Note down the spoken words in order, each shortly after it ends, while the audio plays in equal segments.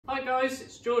Hi guys,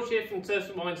 it's George here from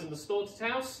Turton Wines and the Slaughtered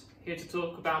House, here to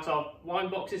talk about our wine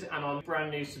boxes and our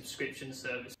brand new subscription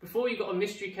service. Before you got a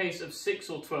mystery case of 6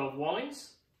 or 12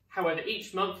 wines, however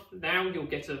each month now you'll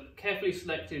get a carefully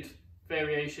selected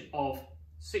variation of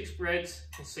 6 reds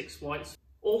and 6 whites.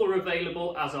 All are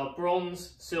available as our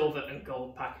bronze, silver and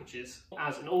gold packages,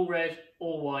 as an all red,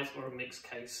 all white or a mixed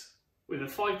case, with a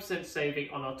 5% saving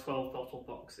on our 12 bottle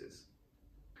boxes.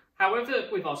 However,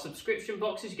 with our subscription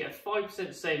boxes, you get a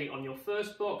 5% saving on your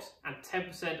first box and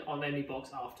 10% on any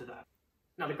box after that.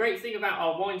 Now, the great thing about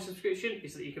our wine subscription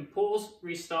is that you can pause,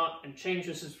 restart and change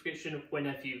your subscription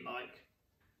whenever you like.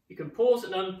 You can pause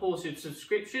and unpause your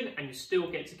subscription and you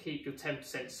still get to keep your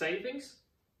 10% savings.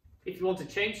 If you want to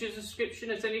change your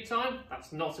subscription at any time,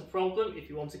 that's not a problem. If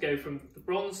you want to go from the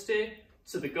bronze tier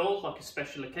to the gold, like a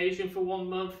special occasion for 1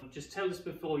 month, just tell us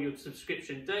before your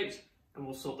subscription date and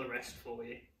we'll sort the rest for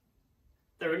you.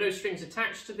 There are no strings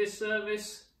attached to this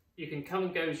service. You can come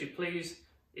and go as you please.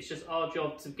 It's just our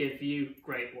job to give you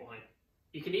great wine.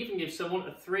 You can even give someone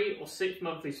a 3 or 6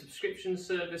 monthly subscription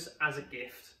service as a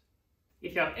gift.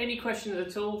 If you have any questions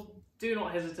at all, do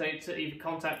not hesitate to either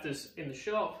contact us in the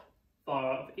shop, via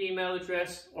our email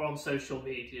address or on social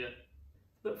media.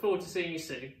 Look forward to seeing you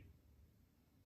soon.